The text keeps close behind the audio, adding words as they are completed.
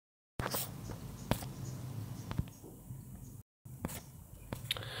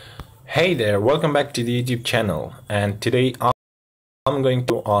Hey there, welcome back to the YouTube channel, and today I'm going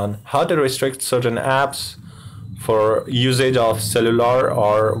to on how to restrict certain apps for usage of cellular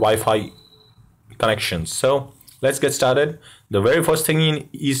or Wi-Fi connections. So let's get started. The very first thing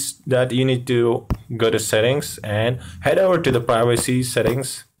is that you need to go to settings and head over to the privacy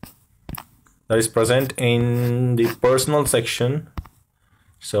settings that is present in the personal section.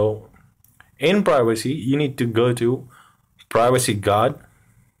 So in privacy, you need to go to privacy guard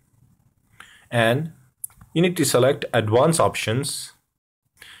and you need to select advanced options,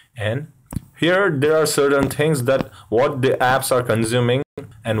 and here there are certain things that what the apps are consuming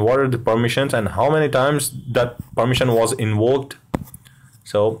and what are the permissions and how many times that permission was invoked.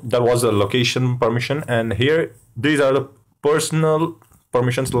 So that was the location permission, and here these are the personal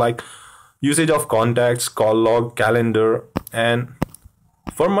permissions like usage of contacts, call log, calendar, and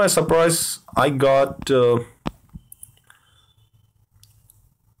for my surprise I got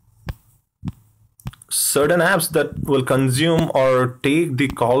certain apps that will consume or take the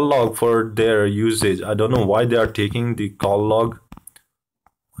call log for their usage. I don't know why they are taking the call log.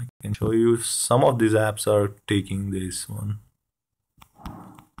 I can show you some of these apps are taking this one.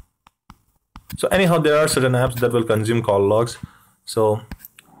 So anyhow, there are certain apps that will consume call logs. So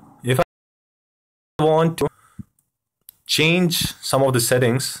if I want to change some of the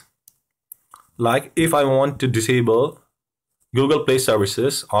settings, like if I want to disable Google Play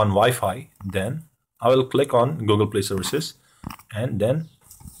services on Wi-Fi, then I will click on Google Play services and then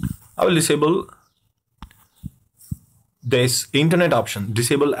I will disable this internet option,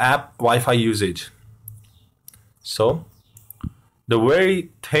 disable app Wi-Fi usage. So the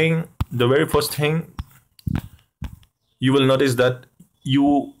very first thing you will notice that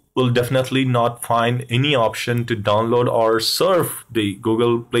you will definitely not find any option to download or surf the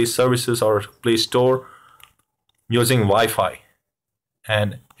Google Play services or Play Store using Wi-Fi.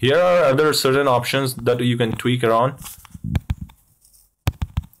 And here are other certain options that you can tweak around.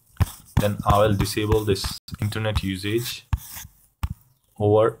 Then I will disable this internet usage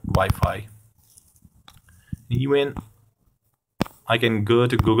over Wi-Fi. Even I can go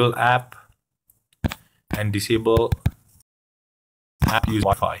to Google app and disable app use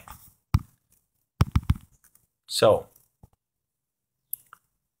Wi-Fi. So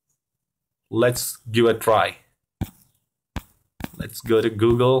let's give a try. Let's go to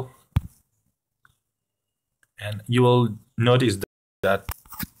Google and you will notice that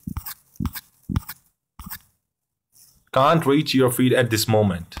can't reach your feed at this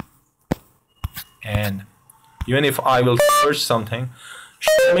moment. And even if I will search something,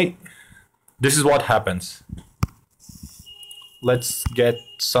 show me, this is what happens. Let's get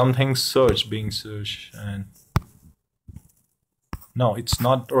something being searched, and no, it's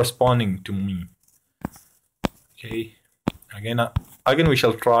not responding to me. Okay. Again we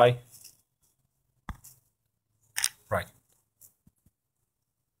shall try. Right,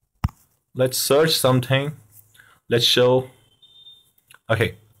 let's search something. Let's show.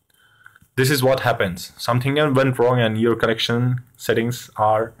 Okay, this is what happens. Something went wrong and your connection settings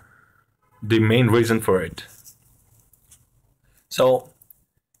are the main reason for it. So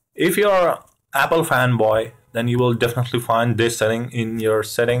if you're Apple fanboy, then you will definitely find this setting in your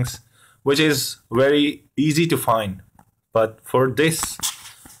settings, which is very easy to find. But for this,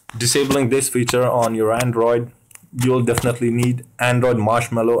 disabling this feature on your Android, you'll definitely need Android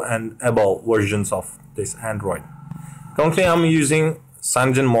Marshmallow and above versions of this Android. Currently, I'm using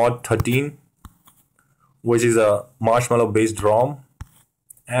CyanogenMod 13, which is a Marshmallow based ROM,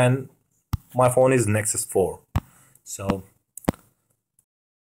 and my phone is Nexus 4. So,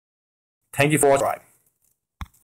 thank you for watching.